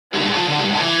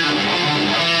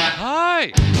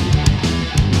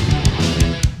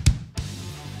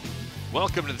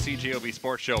Welcome to the CJOB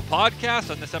Sports Show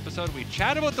podcast. On this episode, we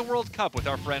chat about the World Cup with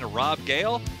our friend Rob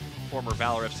Gale, former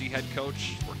Valor FC head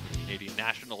coach, worked with the Canadian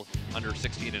national under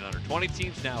 16 and under 20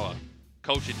 teams, now a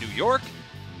coach in New York.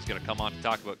 He's going to come on to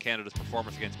talk about Canada's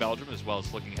performance against Belgium, as well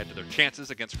as looking ahead to their chances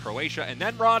against Croatia. And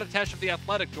then Ron Atesh of The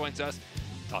Athletic joins us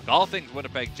to talk all things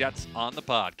Winnipeg Jets on the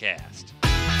podcast.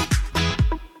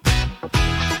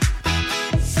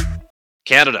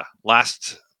 Canada,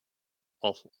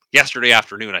 yesterday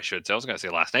afternoon, I should say. I was going to say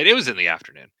last night. It was in the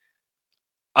afternoon.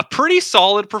 A pretty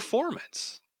solid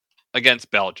performance against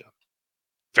Belgium.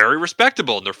 Very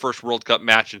respectable in their first World Cup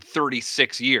match in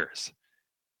 36 years.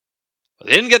 But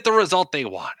they didn't get the result they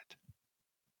wanted.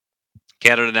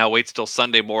 Canada now waits till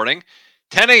Sunday morning,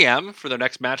 10 a.m. for their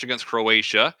next match against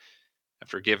Croatia,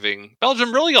 after giving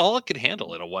Belgium really all it could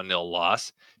handle in a 1-0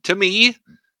 loss. To me,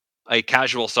 a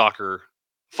casual soccer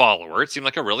follower, it seemed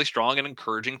like a really strong and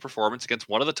encouraging performance against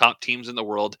one of the top teams in the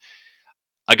world.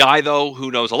 A guy, though, who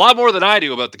knows a lot more than I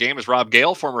do about the game is Rob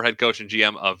Gale, former head coach and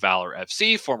GM of Valor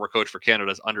FC, former coach for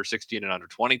Canada's under 16 and under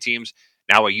 20 teams,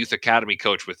 now a youth academy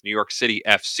coach with New York City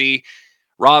FC.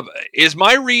 Rob, is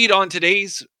my read on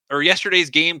yesterday's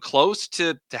game close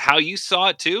to how you saw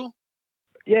it too?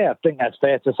 Yeah, I think that's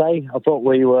fair to say. I thought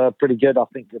we were pretty good. I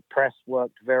think the press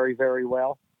worked very, very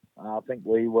well. I think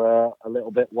we were a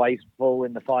little bit wasteful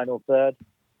in the final third.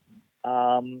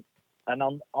 And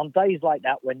on days like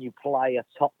that, when you play a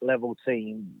top-level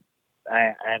team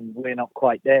and we're not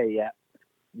quite there yet,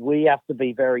 we have to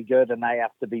be very good and they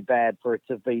have to be bad for it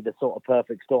to be the sort of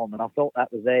perfect storm. And I thought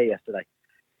that was there yesterday.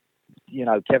 You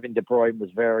know, Kevin De Bruyne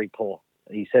was very poor.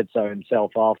 He said so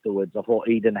himself afterwards. I thought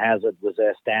Eden Hazard was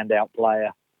their standout player.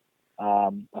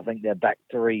 I think their back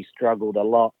three struggled a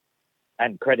lot.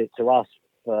 And credit to us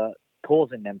for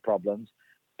causing them problems,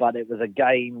 but it was a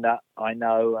game that I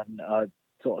know, and I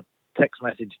sort of text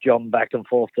message John back and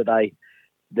forth today.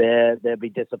 They'll be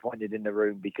disappointed in the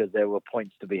room because there were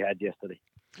points to be had yesterday.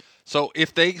 So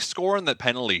if they score on that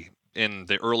penalty in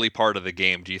the early part of the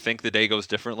game, do you think the day goes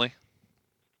differently?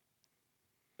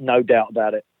 No doubt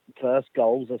about it. First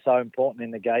goals are so important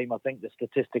in the game. I think the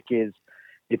statistic is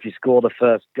if you score the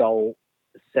first goal,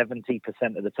 70%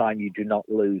 of the time you do not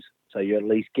lose. So you're at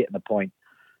least getting a point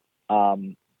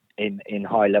in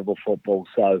high-level football.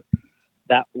 So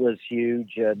that was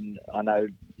huge. And I know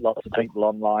lots of people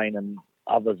online and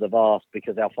others have asked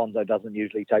because Alphonso doesn't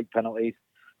usually take penalties.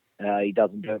 He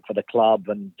doesn't do it for the club,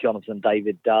 and Jonathan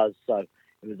David does. So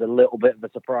it was a little bit of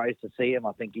a surprise to see him.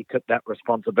 I think he took that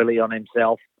responsibility on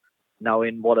himself,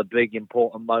 knowing what a big,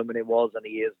 important moment it was. And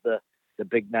he is the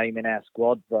big name in our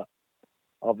squad. But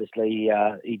obviously,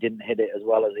 he didn't hit it as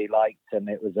well as he liked, and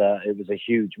it was a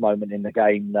huge moment in the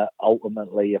game that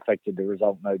ultimately affected the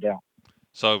result, no doubt.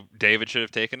 So David should have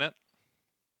taken it?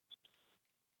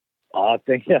 I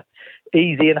think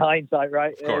easy in hindsight,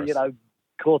 right? Of course.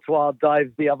 Courtois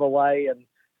dives the other way and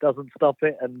doesn't stop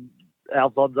it, and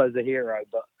Alfonso's a hero.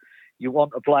 But you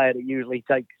want a player that usually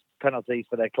takes penalties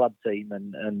for their club team,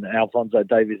 and Alphonso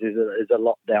Davies is a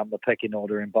lot down the pecking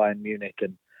order in Bayern Munich,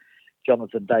 and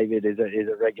Jonathan David is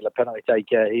a regular penalty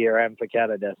taker here and for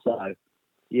Canada. So,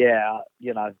 yeah,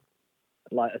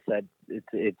 like I said,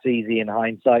 it's easy in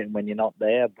hindsight and when you're not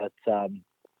there, but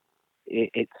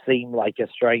it seemed like a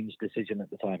strange decision at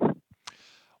the time.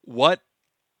 What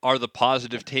are the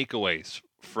positive takeaways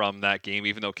from that game,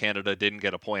 even though Canada didn't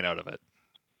get a point out of it?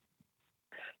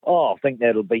 Oh, I think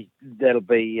there'll be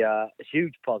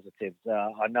huge positives.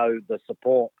 I know the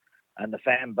support and the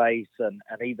fan base and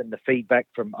even the feedback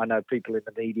from, I know people in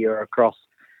the media across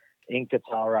in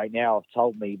Qatar right now have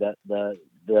told me that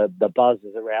the buzz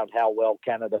is around how well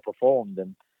Canada performed,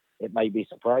 and it may be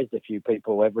surprised a few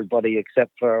people, everybody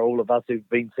except for all of us who've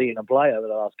been seeing them play over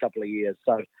the last couple of years.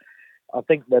 So I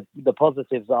think that the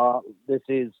positives are this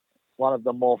is one of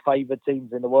the more favoured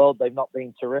teams in the world. They've not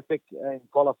been terrific in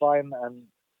qualifying, and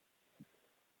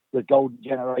the golden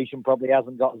generation probably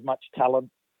hasn't got as much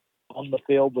talent on the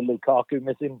field with Lukaku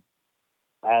missing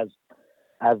as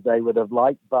they would have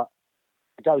liked, but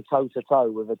to go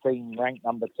toe-to-toe with a team ranked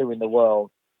number 2 in the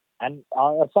world, and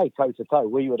I say toe-to-toe,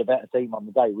 we were the better team on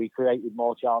the day. We created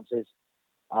more chances.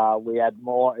 We had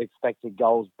more expected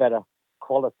goals, better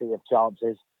quality of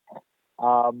chances.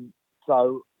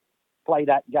 So play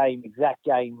that exact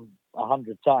game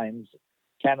 100 times,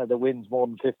 Canada wins more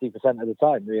than 50% of the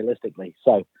time, realistically.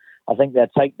 So I think they'll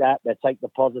take the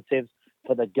positives.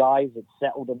 For the guys, it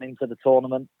settled them into the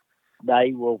tournament.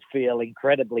 They will feel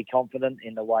incredibly confident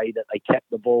in the way that they kept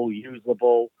the ball, used the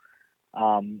ball,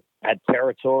 had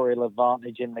territorial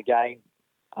advantage in the game.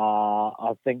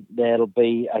 I think there'll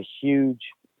be a huge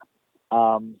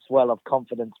swell of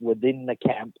confidence within the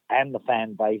camp and the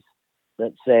fan base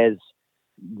that says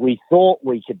we thought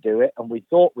we could do it and we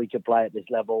thought we could play at this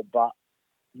level, but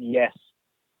yes,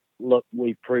 look,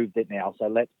 we've proved it now. So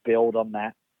let's build on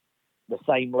that. The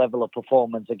same level of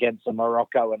performance against a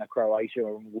Morocco and a Croatia,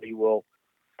 and we will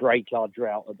break our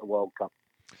drought at the World Cup.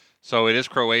 So it is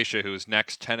Croatia who's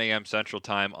next, 10 a.m. Central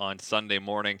Time on Sunday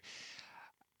morning.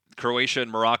 Croatia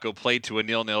and Morocco played to a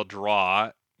 0-0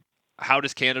 draw. How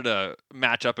does Canada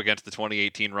match up against the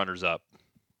 2018 runners-up?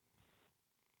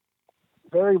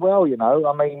 Very well,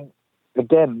 I mean,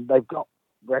 again, they've got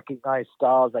recognized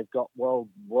stars. They've got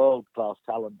world-class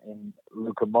talent in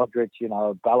Luka Modric,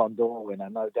 a Ballon d'Or winner,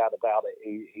 no doubt about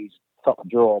it. He's top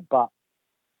draw. But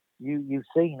you've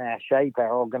seen our shape,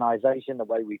 our organisation, the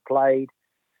way we played.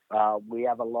 We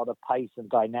have a lot of pace and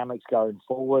dynamics going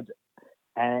forward.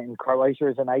 And Croatia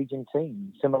is an aging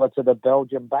team, similar to the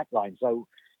Belgian backline. So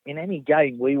in any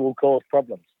game, we will cause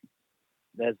problems.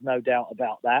 There's no doubt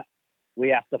about that. We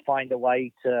have to find a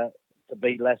way to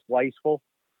be less wasteful.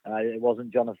 It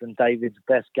wasn't Jonathan David's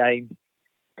best game.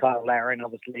 Kyle Larin,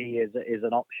 obviously, is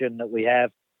an option that we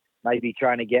have. Maybe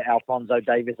trying to get Alphonso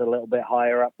Davies a little bit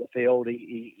higher up the field.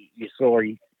 You saw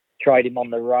he tried him on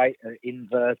the right,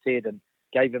 inverted, and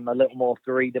gave him a little more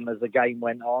freedom as the game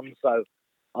went on. So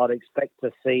I'd expect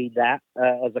to see that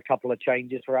as a couple of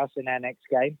changes for us in our next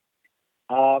game.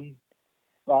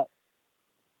 But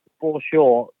for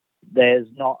sure, there's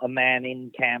not a man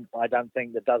in camp, I don't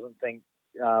think, that doesn't think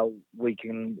we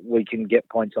can get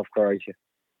points off Croatia.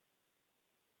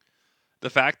 The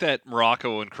fact that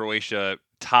Morocco and Croatia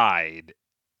tied,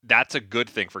 that's a good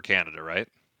thing for Canada, right?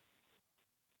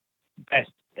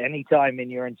 Best. Anytime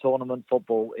you're in tournament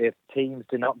football, if teams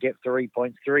do not get 3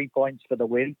 points for the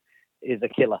win is a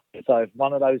killer. So if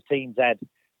one of those teams had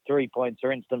 3 points,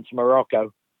 for instance,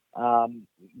 Morocco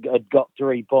had got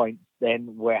 3 points,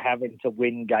 then we're having to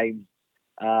win games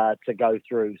to go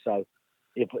through. So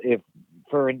if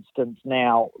for instance,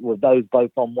 now with those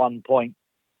both on 1 point,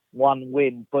 one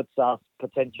win puts us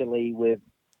potentially with,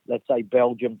 let's say,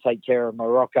 Belgium take care of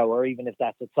Morocco, or even if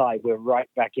that's a tie, we're right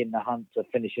back in the hunt to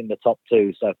finish in the top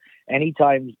two. So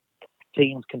anytime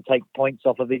teams can take points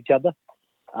off of each other,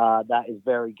 that is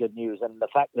very good news. And the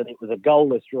fact that it was a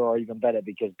goalless draw, even better,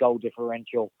 because goal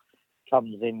differential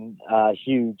comes in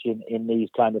huge in these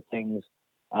kind of things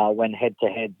when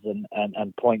head-to-heads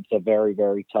and points are very,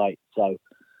 very tight. So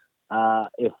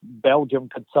if Belgium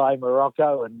could tie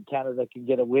Morocco and Canada can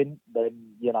get a win, then,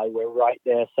 we're right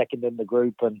there, second in the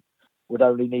group, and would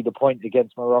only need a point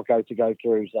against Morocco to go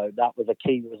through. So that was a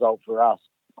key result for us.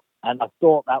 And I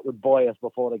thought that would buoy us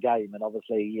before the game. And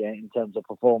obviously, in terms of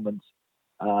performance,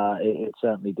 it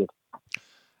certainly did.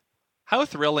 How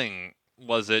thrilling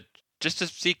was it just to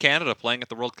see Canada playing at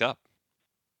the World Cup?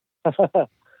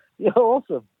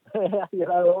 Awesome.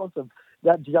 Awesome.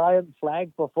 That giant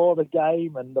flag before the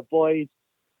game and the boys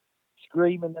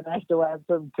screaming the national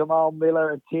anthem, Kamal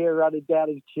Miller, a tear running down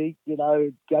his cheek,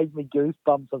 it gave me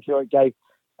goosebumps.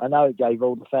 I know it gave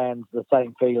all the fans the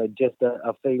same feeling, just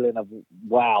a feeling of,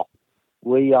 wow,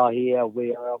 we are here,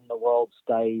 we are on the world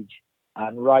stage,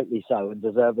 and rightly so, and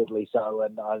deservedly so.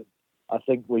 And I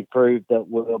think we proved that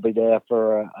we'll be there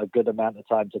for a good amount of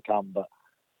time to come. But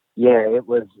yeah, it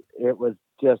was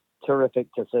just terrific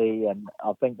to see, and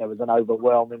I think there was an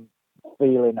overwhelming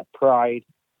feeling of pride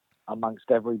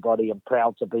amongst everybody, and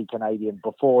proud to be Canadian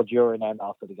before, during, and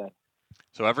after the game.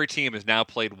 So every team has now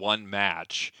played one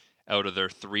match out of their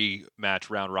 3-match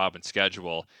round robin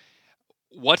schedule.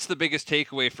 What's the biggest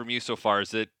takeaway from you so far?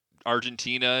 Is it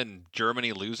Argentina and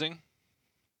Germany losing?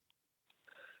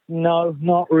 No,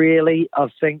 not really. I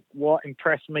think what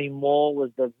impressed me more was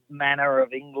the manner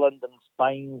of England and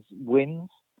Spain's wins.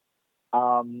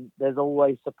 There's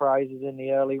always surprises in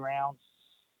the early rounds.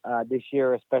 This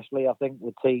year especially, I think,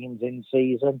 with teams in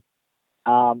season.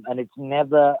 And it's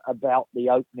never about the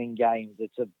opening games.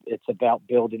 It's about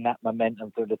building that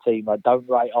momentum through the team. I don't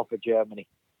write off of Germany.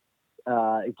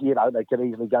 They could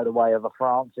easily go the way of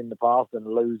France in the past and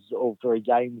lose all 3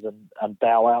 games and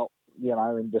bow out,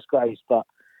 in disgrace. But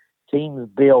teams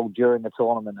build during the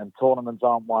tournament, and tournaments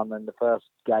aren't won in the first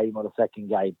game or the second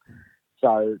game.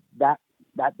 So that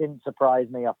didn't surprise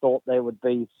me. I thought there would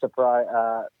be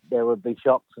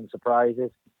shocks and surprises.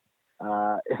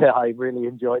 I really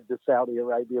enjoyed the Saudi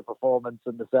Arabia performance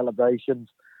and the celebrations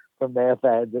from their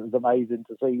fans. It was amazing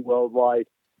to see worldwide.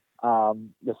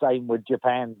 The same with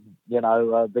Japan,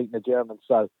 beating the Germans.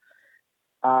 So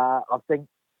I think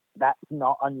that's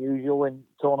not unusual in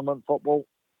tournament football.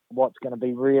 What's going to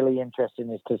be really interesting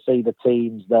is to see the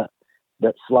teams that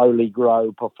slowly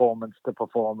grow performance to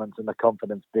performance and the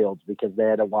confidence builds, because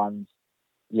they're the ones,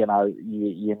 you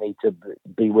need to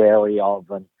be wary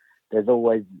of. And there's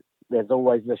always there's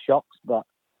always the shocks, but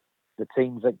the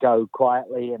teams that go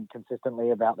quietly and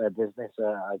consistently about their business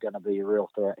are going to be a real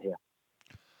threat here.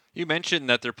 You mentioned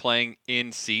that they're playing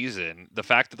in season. The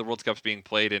fact that the World Cup's being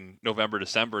played in November,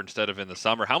 December instead of in the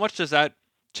summer, how much does that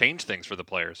change things for the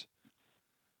players?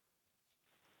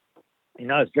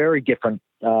 It's very different.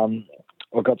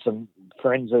 I've got some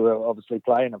friends who are obviously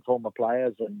playing and former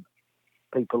players and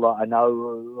people that I know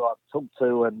who I've talked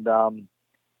to, and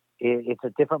it's a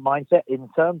different mindset. In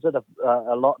terms of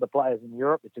a lot of the players in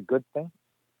Europe, it's a good thing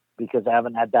because they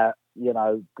haven't had that,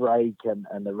 break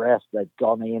and the rest. They've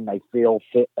gone in, they feel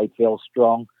fit, they feel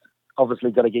strong.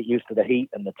 Obviously got to get used to the heat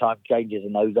and the time changes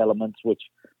and those elements, which,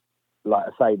 like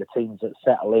I say, the teams that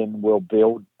settle in will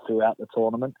build throughout the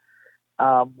tournament.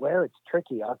 Where it's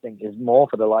tricky, I think, is more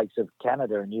for the likes of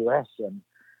Canada and US and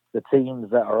the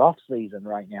teams that are off season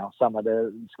right now. Some of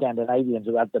the Scandinavians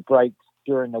who had the breaks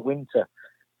during the winter,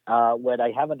 where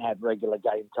they haven't had regular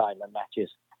game time and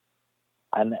matches.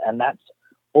 And that's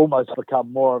almost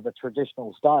become more of a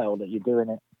traditional style that you're doing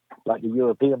it like the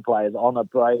European players on a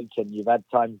break and you've had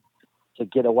time to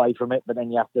get away from it, but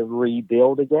then you have to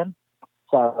rebuild again.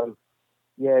 So,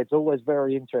 yeah, it's always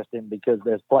very interesting because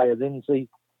there's players in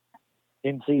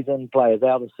season, players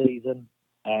out of season,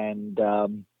 and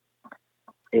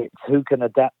it's who can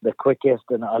adapt the quickest.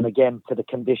 And again, to the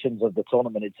conditions of the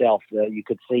tournament itself, you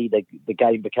could see the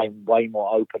game became way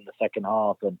more open the second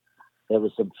half, and there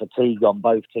was some fatigue on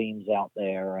both teams out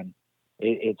there. And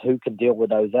it's who can deal with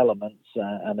those elements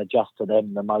and adjust to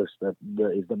them the most that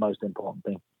is the most important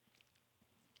thing.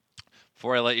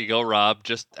 Before I let you go, Rob,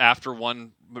 just after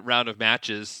one round of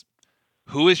matches,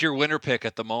 who is your winner pick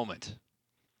at the moment?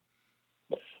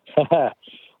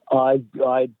 I'd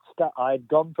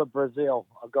gone for Brazil.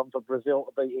 I've gone for Brazil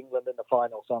to beat England in the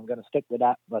final, so I'm going to stick with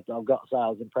that. But I've got to say I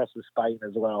was impressed with Spain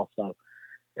as well. So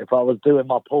if I was doing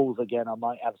my pools again, I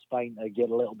might have Spain to get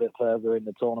a little bit further in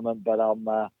the tournament. But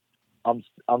I'm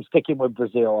sticking with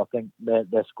Brazil. I think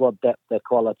their squad depth, their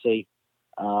quality,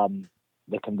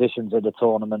 the conditions of the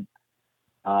tournament.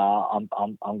 I'm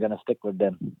going to stick with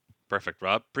them. Perfect,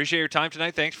 Rob. Appreciate your time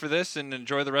tonight. Thanks for this, and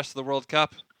enjoy the rest of the World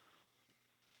Cup.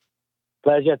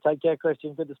 Pleasure. Take care,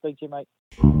 Christian. Good to speak to you, mate.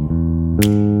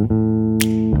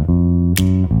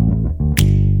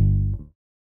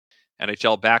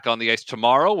 NHL back on the ice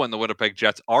tomorrow when the Winnipeg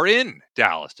Jets are in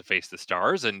Dallas to face the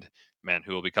Stars. And man,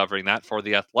 who will be covering that for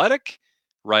The Athletic,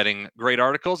 writing great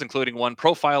articles, including one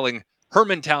profiling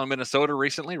Hermantown, Minnesota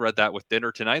recently. Read that with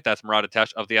dinner tonight. That's Murat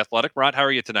Atesh of The Athletic. Murat, how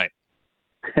are you tonight?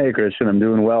 Hey, Christian. I'm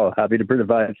doing well. Happy to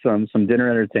provide some dinner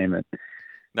entertainment.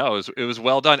 No, it was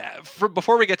well done.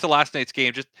 Before we get to last night's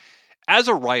game, just as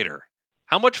a writer,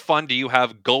 how much fun do you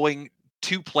have going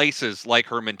to places like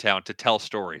Hermantown to tell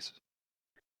stories?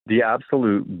 The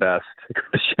absolute best,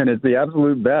 Christian. It's the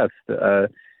absolute best. The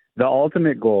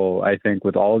ultimate goal, I think,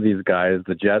 with all of these guys,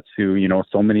 the Jets who,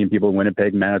 so many people in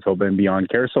Winnipeg, Manitoba, and beyond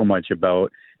care so much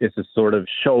about, is to sort of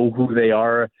show who they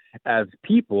are as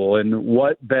people. And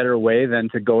what better way than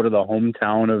to go to the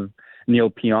hometown of Neil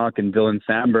Pionk and Dylan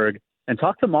Samberg and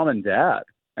talk to mom and dad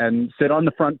and sit on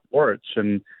the front porch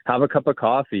and have a cup of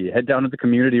coffee, head down to the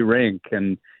community rink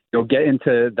and, get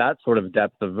into that sort of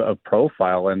depth of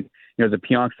profile. And, the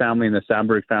Pionk family and the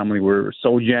Samberg family were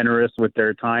so generous with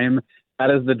their time.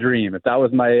 That is the dream. If that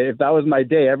was my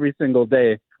day every single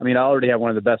day, I mean, I already have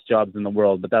one of the best jobs in the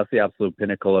world, but that's the absolute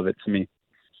pinnacle of it to me.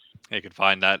 You can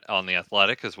find that on The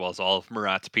Athletic as well as all of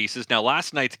Murat's pieces. Now,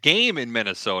 last night's game in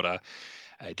Minnesota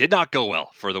did not go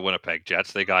well for the Winnipeg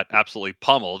Jets. They got absolutely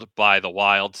pummeled by the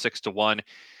Wild, 6-1.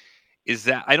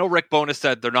 I know Rick Bowness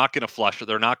said they're not going to flush it,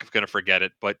 they're not going to forget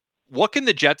it, but what can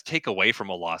the Jets take away from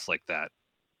a loss like that?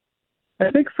 I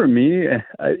think for me,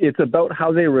 it's about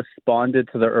how they responded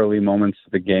to the early moments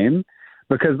of the game,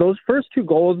 because those first two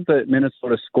goals that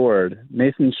Minnesota scored,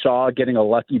 Mason Shaw getting a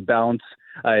lucky bounce,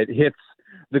 it hits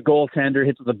the goaltender,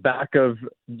 hits the back of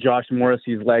Josh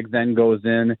Morrissey's leg, then goes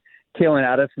in. Kalen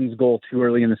Addison's goal too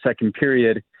early in the second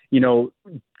period.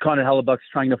 Connor Hellebuck's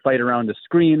trying to fight around the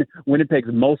screen. Winnipeg's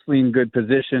mostly in good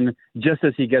position. Just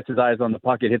as he gets his eyes on the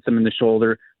puck, it hits him in the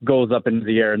shoulder, goes up into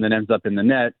the air, and then ends up in the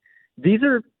net. These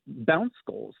are bounce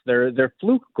goals. They're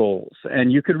fluke goals.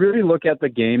 And you could really look at the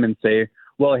game and say,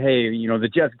 well, hey, the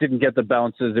Jets didn't get the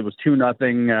bounces. It was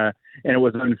 2-0 and it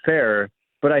was unfair.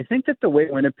 But I think that the way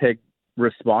Winnipeg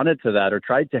responded to that or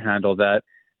tried to handle that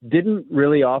didn't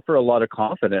really offer a lot of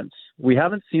confidence. We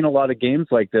haven't seen a lot of games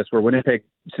like this where Winnipeg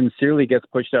sincerely gets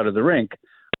pushed out of the rink.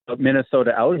 But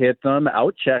Minnesota out-hit them,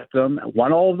 out-checked them,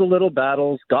 won all of the little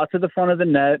battles, got to the front of the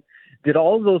net, did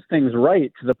all of those things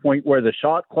right to the point where the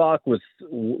shot clock was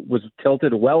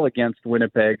tilted well against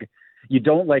Winnipeg. You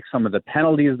don't like some of the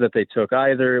penalties that they took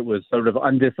either. It was sort of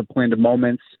undisciplined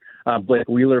moments. Blake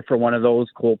Wheeler for one of those,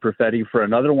 Cole Perfetti for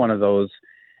another one of those.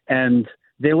 And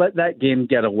they let that game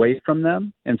get away from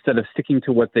them instead of sticking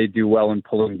to what they do well and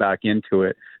pulling back into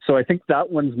it. So I think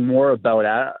that one's more about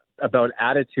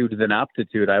attitude than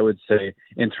aptitude, I would say,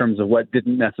 in terms of what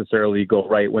didn't necessarily go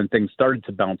right when things started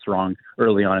to bounce wrong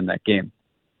early on in that game.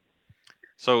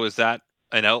 So is that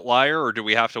an outlier, or do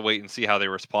we have to wait and see how they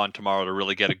respond tomorrow to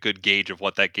really get a good gauge of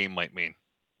what that game might mean?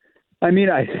 I mean,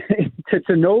 I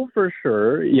to know for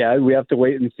sure, yeah, we have to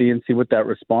wait and see what that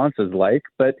response is like.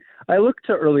 But I look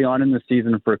to early on in the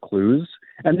season for clues,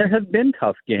 and there have been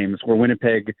tough games where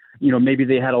Winnipeg, maybe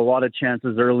they had a lot of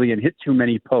chances early and hit too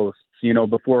many posts,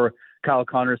 before Kyle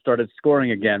Connor started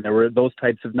scoring again. There were those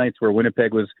types of nights where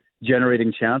Winnipeg was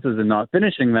generating chances and not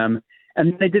finishing them.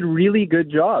 And they did really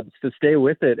good jobs to stay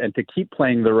with it and to keep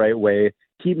playing the right way,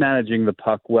 keep managing the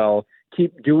puck well,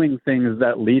 keep doing things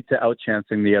that lead to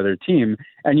outchancing the other team.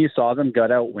 And you saw them gut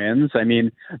out wins. I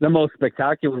mean, the most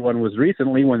spectacular one was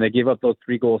recently when they gave up those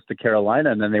 3 goals to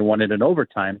Carolina and then they won it in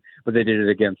overtime. But they did it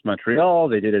against Montreal.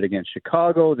 They did it against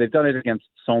Chicago. They've done it against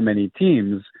so many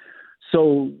teams.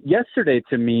 So yesterday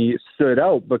to me stood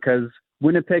out because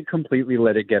Winnipeg completely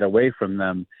let it get away from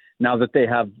them. Now that they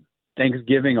have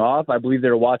Thanksgiving off, I believe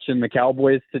they're watching the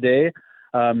Cowboys today,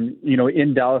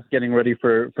 in Dallas, getting ready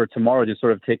for tomorrow, just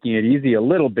sort of taking it easy a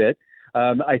little bit.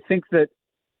 I think that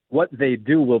what they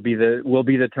do will be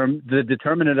the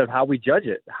determinant of how we judge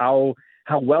it, how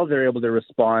well they're able to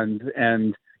respond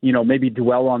and, maybe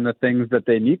dwell on the things that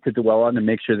they need to dwell on and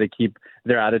make sure they keep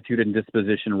their attitude and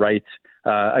disposition right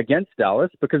against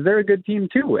Dallas, because they're a good team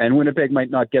too. And Winnipeg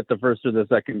might not get the first or the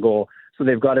second goal. So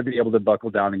they've got to be able to buckle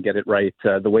down and get it right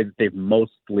the way that they've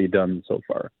mostly done so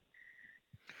far.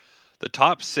 The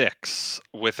top 6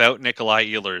 without Nikolai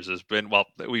Ehlers has been, well,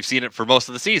 we've seen it for most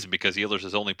of the season because Ehlers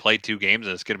has only played 2 games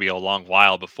and it's going to be a long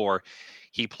while before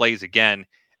he plays again.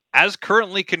 As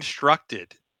currently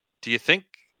constructed, do you think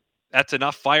that's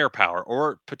enough firepower,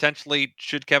 or potentially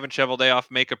should Kevin Cheveldayoff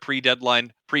make a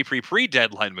pre-deadline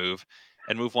move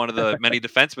and move one of the many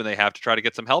defensemen they have to try to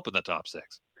get some help in the top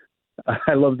 6?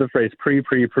 I love the phrase pre,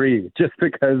 just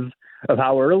because of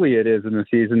how early it is in the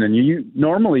season. And you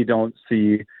normally don't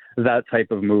see that type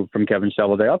of move from Kevin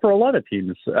Cheveldayoff for a lot of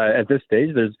teams. At this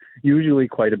stage, there's usually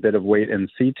quite a bit of wait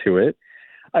and see to it.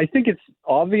 I think it's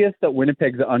obvious that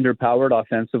Winnipeg's underpowered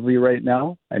offensively right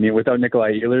now. I mean, without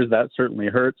Nikolai Ehlers, that certainly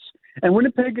hurts. And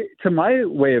Winnipeg, to my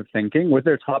way of thinking, with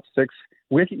their top 6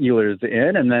 with Ehlers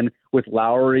in, and then with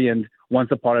Lowry and once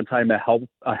upon a time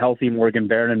a healthy Morgan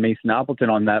Barron and Mason Appleton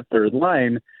on that third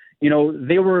line,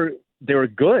 they were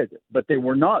good, but they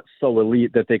were not so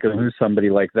elite that they could lose somebody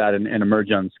like that and emerge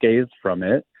unscathed from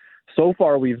it. So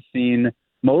far, we've seen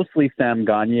mostly Sam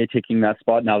Gagner taking that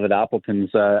spot now that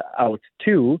Appleton's out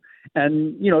too,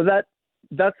 and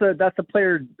that's a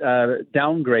player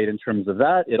downgrade in terms of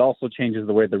that. It also changes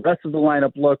the way the rest of the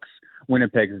lineup looks.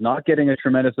 Winnipeg's not getting a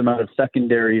tremendous amount of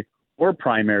secondary or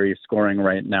primary scoring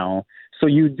right now. So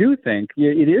you do think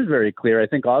it is very clear. I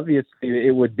think obviously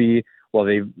it would be, well,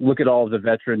 they look at all of the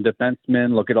veteran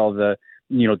defensemen, look at all the,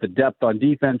 the depth on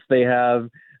defense they have.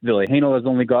 Ville Heinola has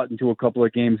only gotten to a couple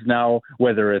of games now.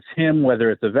 Whether it's him,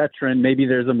 whether it's a veteran, maybe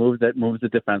there's a move that moves a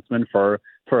defenseman for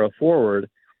a forward.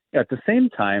 At the same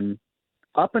time,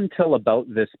 up until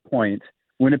about this point,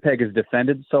 Winnipeg has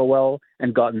defended so well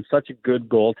and gotten such good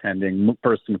goaltending,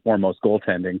 first and foremost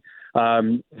goaltending,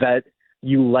 that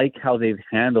you like how they've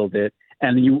handled it.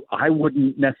 And I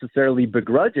wouldn't necessarily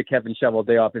begrudge a Kevin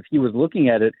Cheveldayoff if he was looking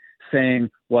at it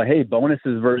saying, well, hey,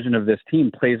 Bonus's version of this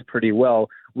team plays pretty well.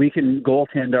 We can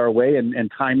goaltend our way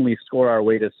and timely score our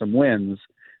way to some wins.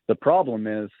 The problem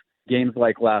is games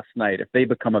like last night, if they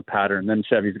become a pattern, then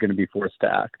Chevy's going to be forced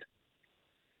to act.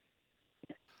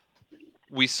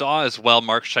 We saw as well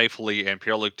Mark Scheifele and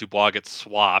Pierre-Luc Dubois get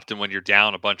swapped, and when you're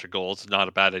down a bunch of goals, it's not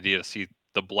a bad idea to see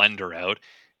the blender out.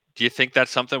 Do you think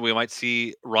that's something we might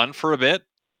see run for a bit?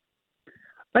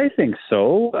 I think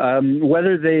so.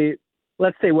 Whether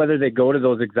they go to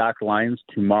those exact lines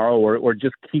tomorrow or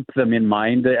just keep them in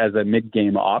mind as a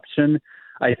mid-game option,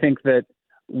 I think that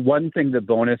one thing that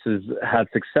Bonus has had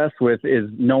success with is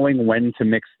knowing when to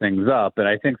mix things up. And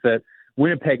I think that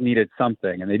Winnipeg needed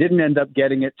something, and they didn't end up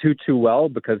getting it too well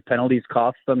because penalties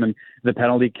cost them and the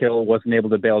penalty kill wasn't able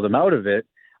to bail them out of it.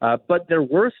 But there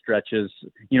were stretches,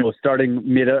 starting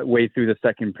midway through the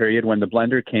second period when the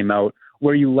blender came out,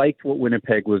 where you liked what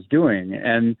Winnipeg was doing.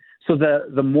 And so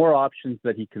the more options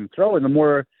that he can throw and the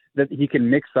more that he can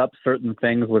mix up certain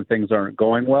things when things aren't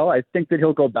going well, I think that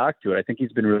he'll go back to it. I think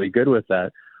he's been really good with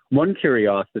that. One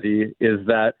curiosity is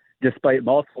that despite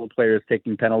multiple players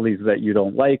taking penalties that you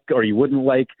don't like or you wouldn't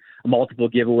like, multiple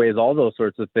giveaways, all those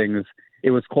sorts of things. It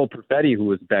was Cole Perfetti who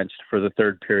was benched for the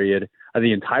third period,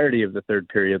 the entirety of the third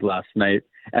period last night.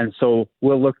 And so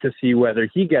we'll look to see whether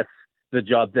he gets the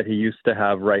job that he used to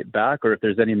have right back, or if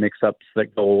there's any mix-ups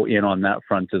that go in on that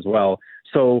front as well.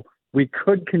 So we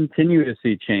could continue to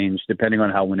see change depending on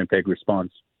how Winnipeg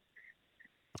responds.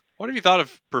 What have you thought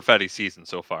of Perfetti's season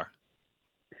so far?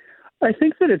 I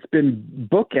think that it's been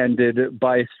bookended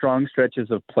by strong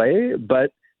stretches of play,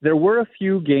 but there were a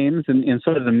few games in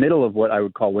sort of the middle of what I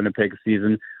would call Winnipeg's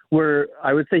season where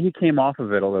I would say he came off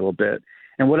of it a little bit.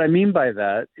 And what I mean by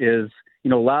that is,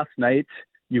 last night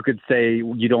you could say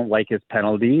you don't like his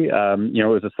penalty. It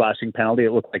was a slashing penalty.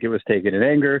 It looked like it was taken in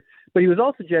anger, but he was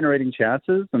also generating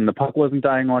chances and the puck wasn't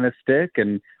dying on his stick.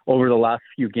 And over the last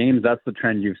few games, that's the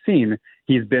trend you've seen.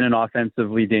 He's been an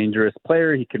offensively dangerous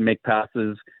player. He can make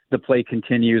passes. The play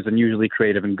continues and usually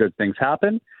creative and good things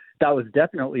happen. That was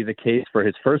definitely the case for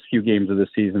his first few games of the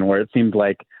season, where it seemed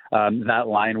like that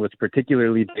line was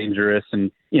particularly dangerous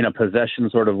and in a possession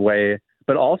sort of way,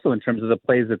 but also in terms of the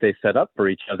plays that they set up for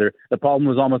each other. The problem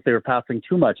was almost they were passing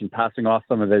too much and passing off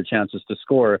some of their chances to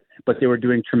score, but they were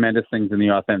doing tremendous things in the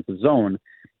offensive zone.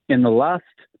 In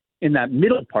that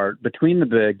middle part, between the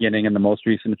beginning and the most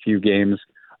recent few games,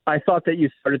 I thought that you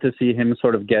started to see him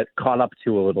sort of get caught up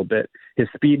to a little bit. His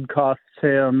speed costs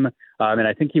him, and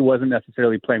I think he wasn't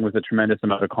necessarily playing with a tremendous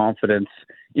amount of confidence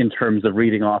in terms of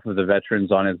reading off of the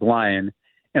veterans on his line.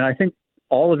 And I think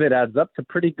all of it adds up to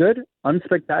pretty good,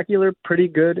 unspectacular, pretty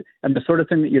good, and the sort of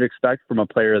thing that you'd expect from a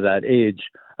player that age.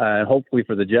 Hopefully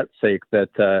for the Jets' sake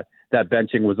that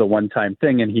benching was a one-time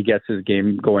thing and he gets his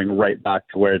game going right back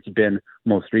to where it's been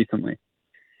most recently.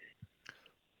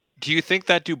 Do you think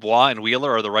that Dubois and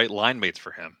Wheeler are the right line mates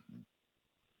for him?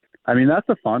 I mean, that's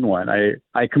a fun one.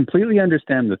 I completely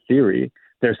understand the theory.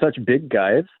 They're such big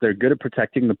guys. They're good at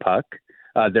protecting the puck.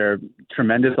 They're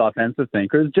tremendous offensive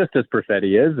thinkers, just as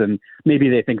Perfetti is, and maybe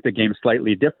they think the game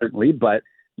slightly differently, but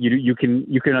you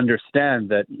can understand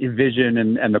that vision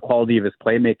and the quality of his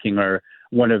playmaking are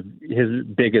one of his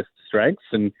biggest strengths,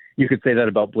 and you could say that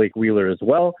about Blake Wheeler as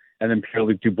well. And then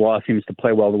Pierre-Luc Dubois seems to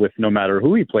play well with no matter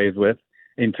who he plays with,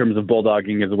 in terms of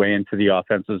bulldogging his way into the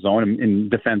offensive zone, and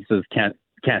defenses can't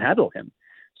handle him.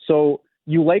 So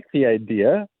you like the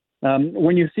idea.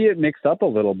 When you see it mixed up a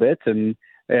little bit, and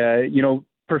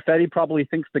Perfetti probably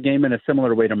thinks the game in a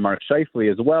similar way to Mark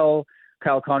Scheifele as well.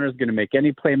 Kyle Connor is going to make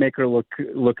any playmaker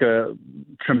look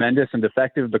tremendous and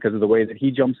effective because of the way that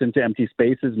he jumps into empty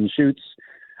spaces and shoots.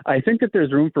 I think that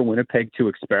there's room for Winnipeg to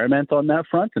experiment on that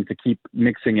front and to keep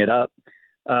mixing it up.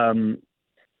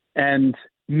 And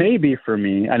maybe for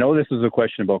me, I know this is a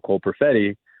question about Cole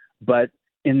Perfetti, but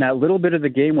in that little bit of the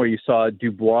game where you saw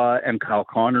Dubois and Kyle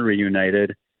Connor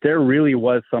reunited, there really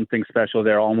was something special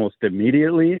there almost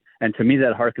immediately. And to me,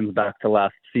 that harkens back to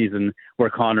last season where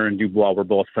Connor and Dubois were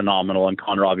both phenomenal, and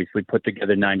Connor obviously put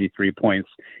together 93 points.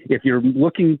 If you're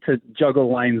looking to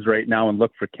juggle lines right now and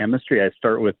look for chemistry, I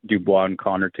start with Dubois and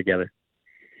Connor together.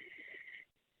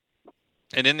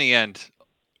 And in the end,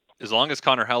 as long as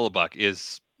Connor Hellebuyck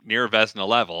is near Vezina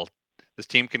level, this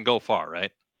team can go far,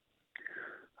 right?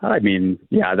 I mean,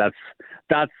 yeah,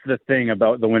 that's the thing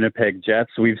about the Winnipeg Jets.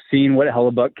 We've seen what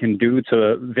Hellebuyck can do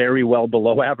to very well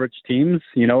below average teams.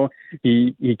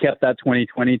 He kept that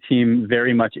 2020 team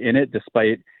very much in it,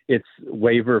 despite its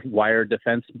waiver wire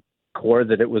defense core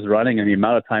that it was running and the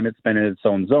amount of time it spent in its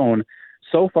own zone.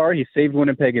 So far, he saved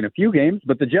Winnipeg in a few games,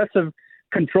 but the Jets have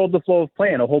controlled the flow of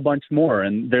play in a whole bunch more,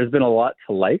 and there's been a lot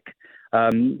to like.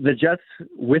 The Jets,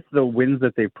 with the wins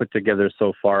that they've put together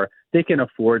so far, they can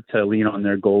afford to lean on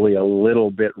their goalie a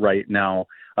little bit right now,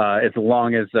 as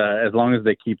long as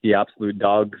they keep the absolute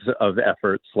dogs of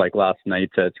efforts like last night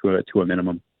to a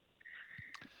minimum.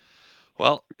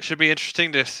 Well, it should be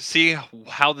interesting to see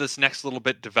how this next little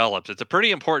bit develops. It's a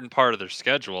pretty important part of their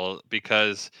schedule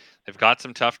because they've got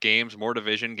some tough games, more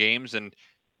division games, and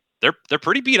they're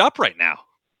pretty beat up right now.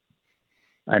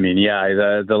 I mean, yeah,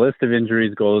 the list of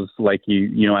injuries goes, like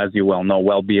as you well know,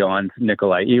 well beyond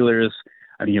Nikolai Ehlers.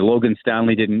 I mean, Logan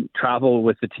Stanley didn't travel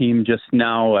with the team just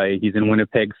now. He's in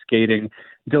Winnipeg skating.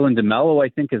 Dylan DeMello, I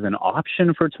think, is an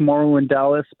option for tomorrow in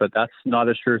Dallas, but that's not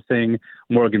a sure thing.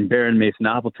 Morgan Barron, Mason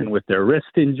Appleton with their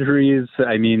wrist injuries.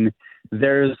 I mean,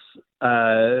 there is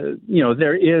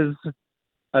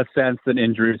a sense that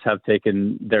injuries have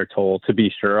taken their toll, to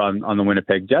be sure, on the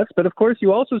Winnipeg Jets. But of course,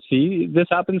 you also see this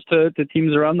happens to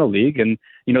teams around the league, and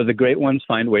the great ones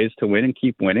find ways to win and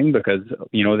keep winning because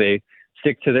they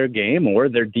stick to their game or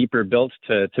they're deeper built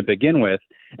to begin with.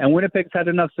 And Winnipeg's had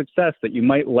enough success that you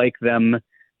might like them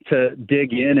to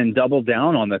dig in and double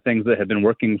down on the things that have been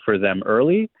working for them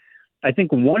early. I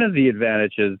think one of the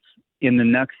advantages in the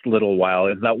next little while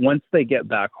is that once they get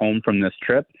back home from this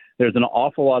trip, there's an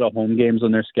awful lot of home games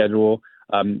on their schedule.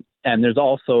 And there's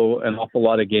also an awful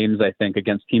lot of games, I think,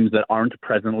 against teams that aren't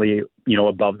presently,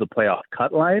 above the playoff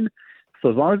cut line. So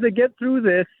as long as they get through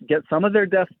this, get some of their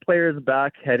best players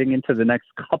back heading into the next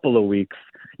couple of weeks,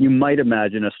 you might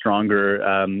imagine a stronger,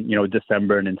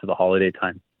 December and into the holiday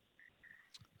time.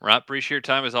 Rob, appreciate your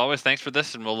time as always. Thanks for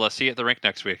this, and we'll see you at the rink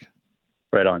next week.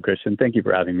 Right on, Christian. Thank you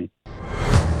for having me.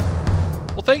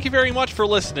 Well, thank you very much for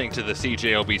listening to the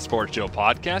CJOB Sports Show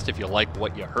podcast. If you like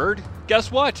what you heard,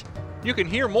 guess what? You can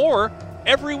hear more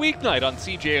every weeknight on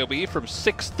CJOB from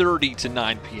 6:30 to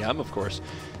 9 p.m. Of course,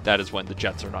 that is when the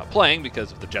Jets are not playing,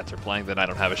 because if the Jets are playing, then I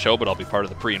don't have a show, but I'll be part of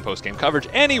the pre- and post-game coverage.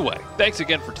 Anyway, thanks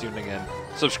again for tuning in.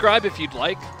 Subscribe if you'd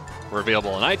like. We're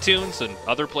available on iTunes and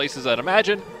other places, I'd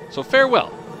imagine. So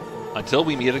farewell until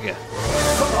we meet again.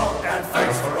 So long and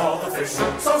thanks for all the fish.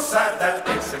 So sad that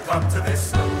it should come to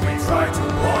this. We try to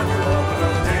warn you.